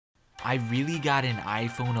I really got an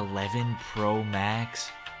iPhone 11 Pro Max.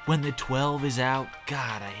 When the 12 is out,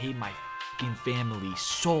 God, I hate my fucking family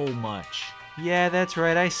so much. Yeah, that's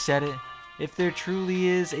right, I said it. If there truly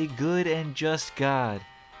is a good and just God,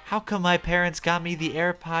 how come my parents got me the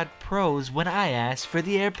AirPod Pros when I asked for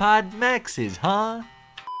the AirPod Maxes, huh?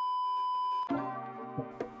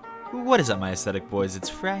 What is up, my aesthetic boys? It's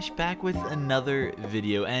Fresh back with another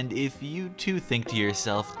video, and if you too think to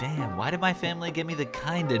yourself, damn, why did my family get me the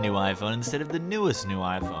kinda new iPhone instead of the newest new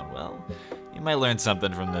iPhone? Well, you might learn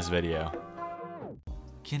something from this video.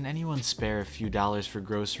 Can anyone spare a few dollars for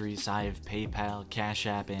groceries? I have PayPal, Cash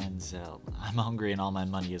App, and Zelle. I'm hungry and all my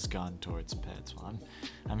money has gone towards pets. Well,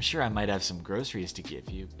 I'm sure I might have some groceries to give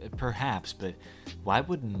you. Perhaps, but why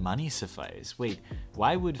wouldn't money suffice? Wait,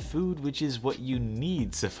 why would food, which is what you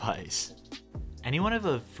need, suffice? Anyone have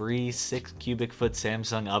a free 6 cubic foot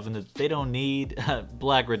Samsung oven that they don't need?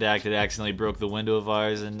 Black Redacted accidentally broke the window of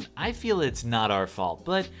ours, and I feel it's not our fault,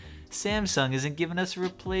 but Samsung isn't giving us a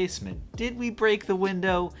replacement. Did we break the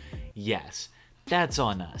window? Yes, that's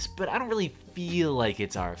on us, but I don't really feel like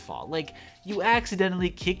it's our fault. Like, you accidentally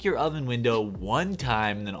kick your oven window one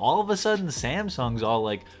time, and then all of a sudden Samsung's all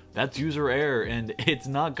like, that's user error, and it's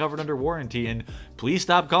not covered under warranty, and please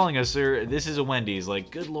stop calling us, sir. This is a Wendy's. Like,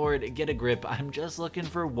 good lord, get a grip. I'm just looking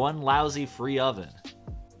for one lousy free oven.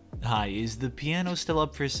 Hi, is the piano still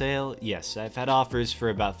up for sale? Yes, I've had offers for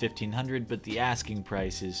about $1,500, but the asking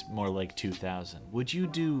price is more like $2,000. Would you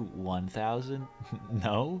do $1,000?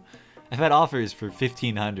 No? I've had offers for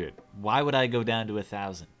 $1,500. Why would I go down to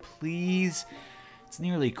 $1,000? Please? It's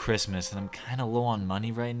nearly Christmas and I'm kind of low on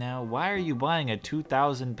money right now. Why are you buying a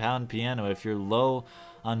 2,000-pound piano if you're low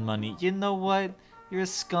on money? You know what? You're a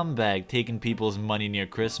scumbag taking people's money near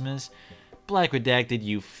Christmas. Black Redacted,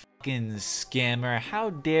 you fucking scammer. How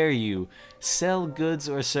dare you sell goods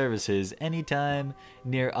or services anytime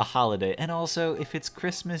near a holiday? And also, if it's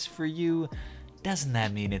Christmas for you, doesn't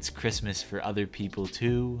that mean it's Christmas for other people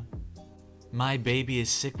too? My baby is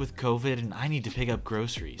sick with COVID and I need to pick up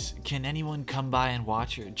groceries. Can anyone come by and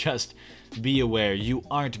watch her? Just be aware you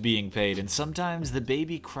aren't being paid, and sometimes the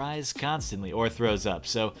baby cries constantly or throws up,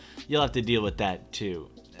 so you'll have to deal with that too.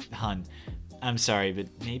 Hun, I'm sorry, but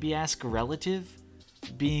maybe ask a relative?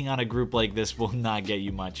 Being on a group like this will not get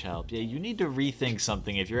you much help. Yeah, you need to rethink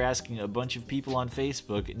something if you're asking a bunch of people on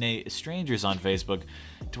Facebook, nay, strangers on Facebook,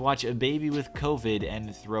 to watch a baby with COVID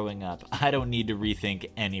and throwing up. I don't need to rethink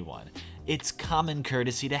anyone. It's common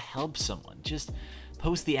courtesy to help someone. Just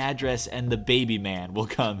post the address and the baby man will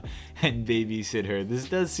come and babysit her. This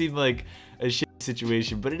does seem like a shitty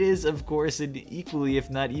situation, but it is, of course, an equally, if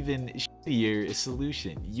not even shittier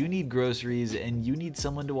solution. You need groceries and you need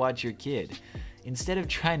someone to watch your kid. Instead of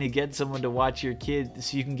trying to get someone to watch your kid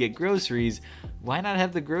so you can get groceries, why not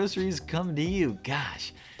have the groceries come to you?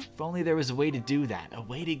 Gosh, if only there was a way to do that. A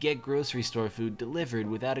way to get grocery store food delivered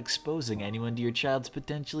without exposing anyone to your child's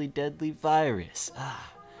potentially deadly virus.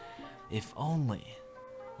 Ah, if only.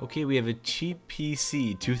 Okay, we have a cheap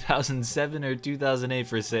PC, 2007 or 2008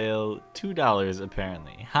 for sale, $2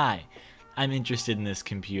 apparently. Hi, I'm interested in this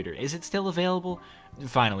computer. Is it still available?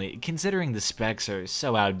 Finally, considering the specs are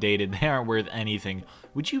so outdated, they aren't worth anything,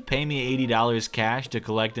 would you pay me $80 cash to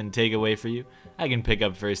collect and take away for you? I can pick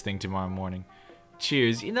up first thing tomorrow morning.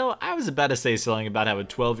 Cheers. You know, I was about to say something about how a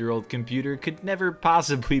 12-year-old computer could never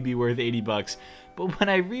possibly be worth 80 bucks, but when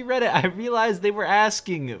I reread it, I realized they were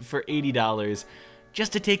asking for $80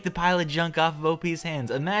 just to take the pile of junk off of OP's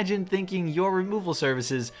hands. Imagine thinking your removal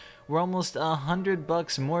services were almost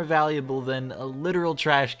 $100 more valuable than a literal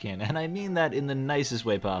trash can, and I mean that in the nicest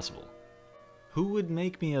way possible. Who would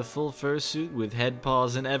make me a full fursuit with head,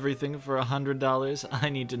 paws, and everything for $100? I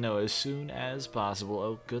need to know as soon as possible.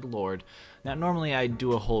 Oh, good lord. Now, normally I'd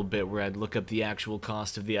do a whole bit where I'd look up the actual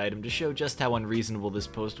cost of the item to show just how unreasonable this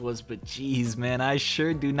post was, but geez, man, I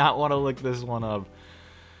sure do not want to look this one up.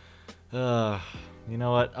 You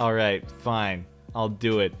know what? Alright, fine. I'll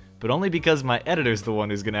do it. But only because my editor's the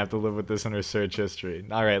one who's gonna have to live with this in her search history.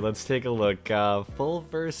 Alright, let's take a look. Full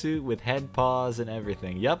fursuit with head, paws, and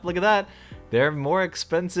everything. Yep, look at that. They're more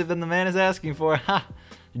expensive than the man is asking for. Ha!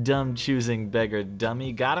 Dumb choosing beggar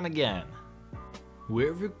dummy. Got him again.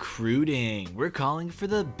 We're recruiting. We're calling for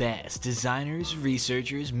the best designers,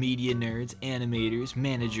 researchers, media nerds, animators,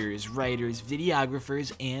 managers, writers,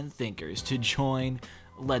 videographers, and thinkers to join,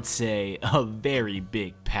 let's say, a very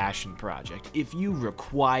big passion project. If you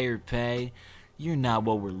require pay, you're not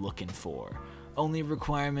what we're looking for. Only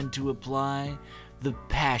requirement to apply, the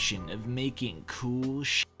passion of making cool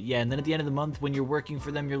shit. Yeah, and then at the end of the month when you're working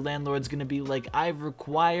for them, your landlord's gonna be like, I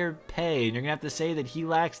require pay, and you're gonna have to say that he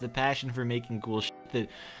lacks the passion for making cool shit. that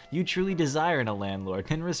you truly desire in a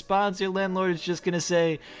landlord. In response, your landlord is just gonna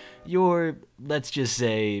say, you're, let's just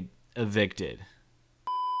say, evicted.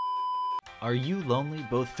 Are you lonely,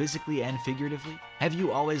 both physically and figuratively? Have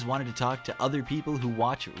you always wanted to talk to other people who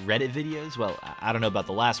watch Reddit videos? Well, I don't know about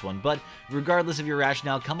the last one, but regardless of your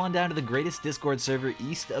rationale, come on down to the greatest Discord server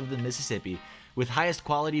east of the Mississippi, with highest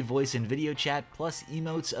quality voice and video chat, plus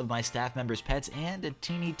emotes of my staff members' pets, and a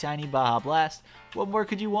teeny tiny Baja Blast. What more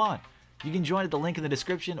could you want? You can join at the link in the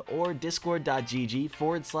description or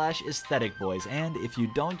discord.gg/aestheticboys, and if you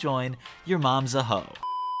don't join, your mom's a hoe.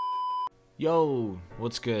 Yo,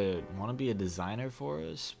 what's good? Wanna be a designer for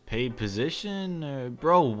us? Paid position?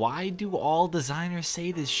 Bro, why do all designers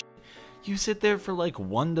say this shit? You sit there for like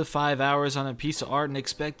 1 to 5 hours on a piece of art and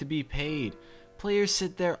expect to be paid. Players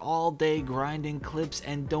sit there all day grinding clips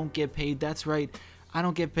and don't get paid. That's right, I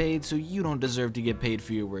don't get paid, so you don't deserve to get paid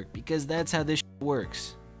for your work, because that's how this shit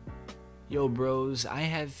works. Yo bros, I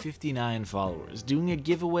have 59 followers. Doing a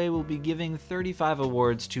giveaway will be giving 35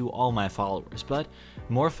 awards to all my followers, but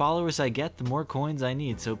more followers I get, the more coins I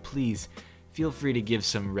need, so please, feel free to give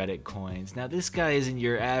some Reddit coins. Now this guy isn't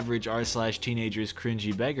your average r/teenagers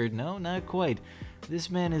cringy beggar, no, not quite. This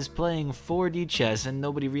man is playing 4D chess and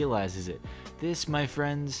nobody realizes it. This, my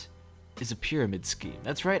friends, is a pyramid scheme.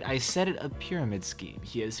 That's right, I said it, a pyramid scheme.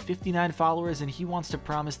 He has 59 followers and he wants to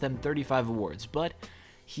promise them 35 awards, but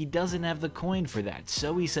he doesn't have the coin for that,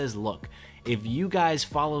 so he says, look, if you guys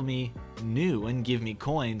follow me new and give me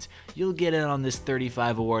coins, you'll get in on this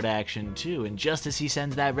 35 award action too. And just as he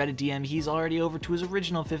sends that Reddit DM, he's already over to his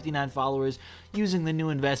original 59 followers, using the new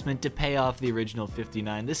investment to pay off the original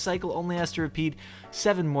 59. This cycle only has to repeat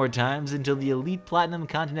 7 more times until the Elite Platinum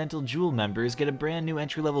Continental Jewel members get a brand new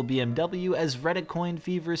entry-level BMW as Reddit coin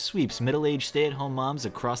fever sweeps middle-aged stay-at-home moms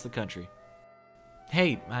across the country.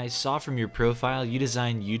 Hey, I saw from your profile you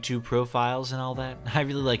design YouTube profiles and all that. I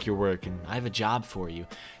really like your work and I have a job for you.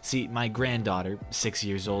 See, my granddaughter, 6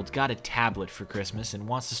 years old, got a tablet for Christmas and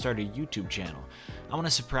wants to start a YouTube channel. I want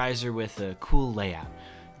to surprise her with a cool layout.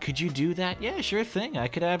 Could you do that? Yeah, sure thing. I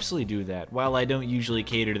could absolutely do that. While I don't usually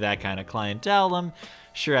cater to that kind of clientele, I'm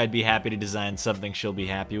sure I'd be happy to design something she'll be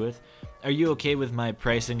happy with. Are you okay with my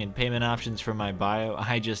pricing and payment options for my bio?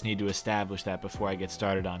 I just need to establish that before I get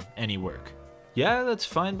started on any work. Yeah, that's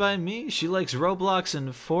fine by me. She likes Roblox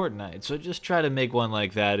and Fortnite, so just try to make one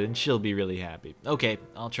like that and she'll be really happy. Okay,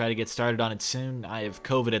 I'll try to get started on it soon. I have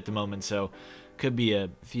COVID at the moment, so could be a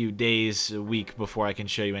few days, a week before I can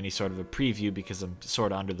show you any sort of a preview because I'm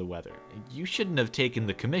sort of under the weather. You shouldn't have taken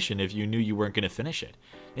the commission if you knew you weren't going to finish it.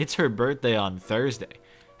 It's her birthday on Thursday.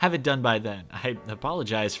 Have it done by then. I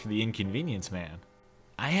apologize for the inconvenience, man.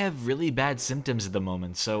 I have really bad symptoms at the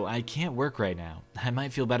moment, so I can't work right now. I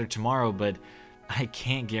might feel better tomorrow, but I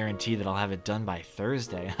can't guarantee that I'll have it done by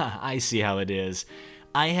Thursday. I see how it is.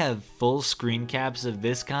 I have full screen caps of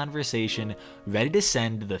this conversation ready to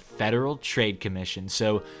send to the Federal Trade Commission,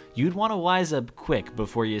 so you'd want to wise up quick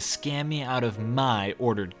before you scam me out of my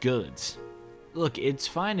ordered goods. Look, it's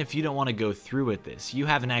fine if you don't want to go through with this. You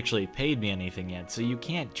haven't actually paid me anything yet, so you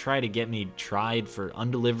can't try to get me tried for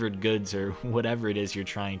undelivered goods or whatever it is you're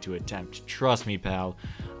trying to attempt. Trust me, pal.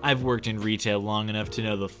 I've worked in retail long enough to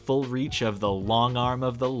know the full reach of the long arm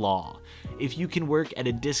of the law. If you can work at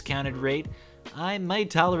a discounted rate, I might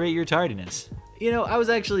tolerate your tardiness. You know, I was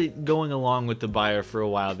actually going along with the buyer for a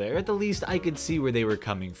while there. At the least, I could see where they were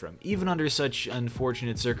coming from. Even under such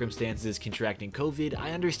unfortunate circumstances as contracting COVID, I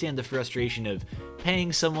understand the frustration of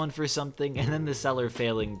paying someone for something and then the seller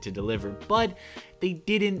failing to deliver, but they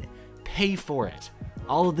didn't pay for it.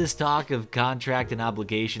 All of this talk of contract and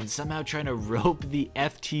obligations, somehow trying to rope the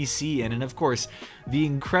FTC in, and of course, the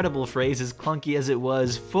incredible phrase, as clunky as it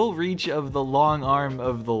was, full reach of the long arm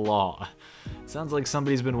of the law. Sounds like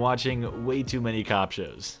somebody's been watching way too many cop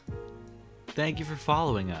shows. Thank you for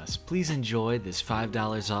following us. Please enjoy this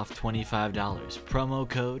 $5 off $25. Promo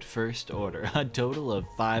code first order. A total of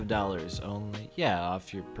 $5 only. Yeah,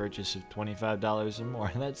 off your purchase of $25 or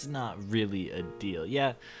more. That's not really a deal.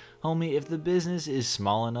 Yeah, homie, if the business is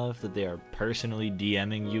small enough that they are personally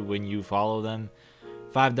DMing you when you follow them,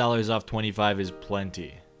 $5 off $25 is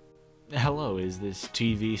plenty. Hello, is this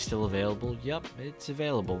TV still available? Yup, it's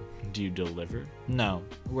available. Do you deliver? No.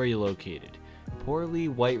 Where are you located? Poorly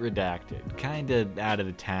white redacted, kinda out of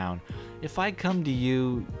the town. If I come to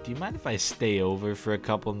you, do you mind if I stay over for a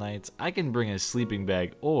couple nights? I can bring a sleeping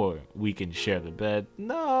bag or we can share the bed.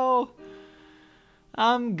 No!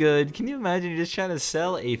 I'm good. Can you imagine you're just trying to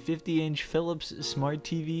sell a 50-inch Philips smart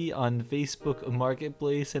TV on Facebook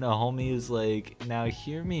Marketplace and a homie is like, now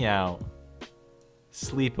hear me out.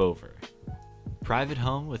 Sleepover. Private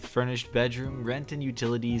home with furnished bedroom, rent and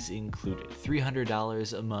utilities included.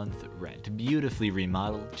 $300 a month rent. Beautifully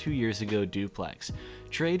remodeled, 2 years ago duplex.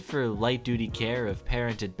 Trade for light duty care of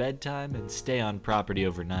parent at bedtime and stay on property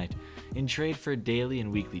overnight. In trade for daily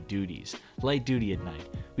and weekly duties. Light duty at night.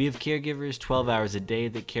 We have caregivers 12 hours a day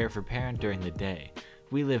that care for parent during the day.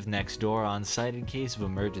 We live next door on site in case of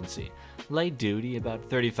emergency. Light duty about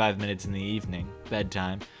 35 minutes in the evening.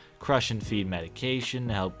 Bedtime. Crush and feed medication,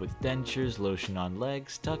 help with dentures, lotion on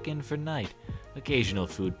legs, tuck in for night, occasional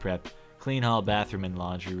food prep, clean hall bathroom and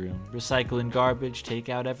laundry room, recycle and garbage, take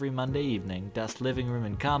out every Monday evening, dust living room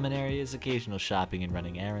and common areas, occasional shopping and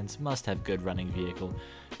running errands, must have good running vehicle,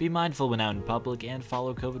 be mindful when out in public and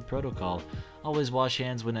follow COVID protocol, always wash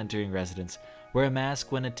hands when entering residence, wear a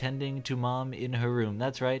mask when attending to mom in her room.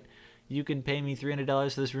 That's right, you can pay me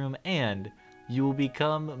 $300 for this room and you will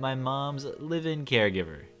become my mom's live-in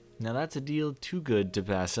caregiver. Now that's a deal too good to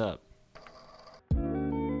pass up.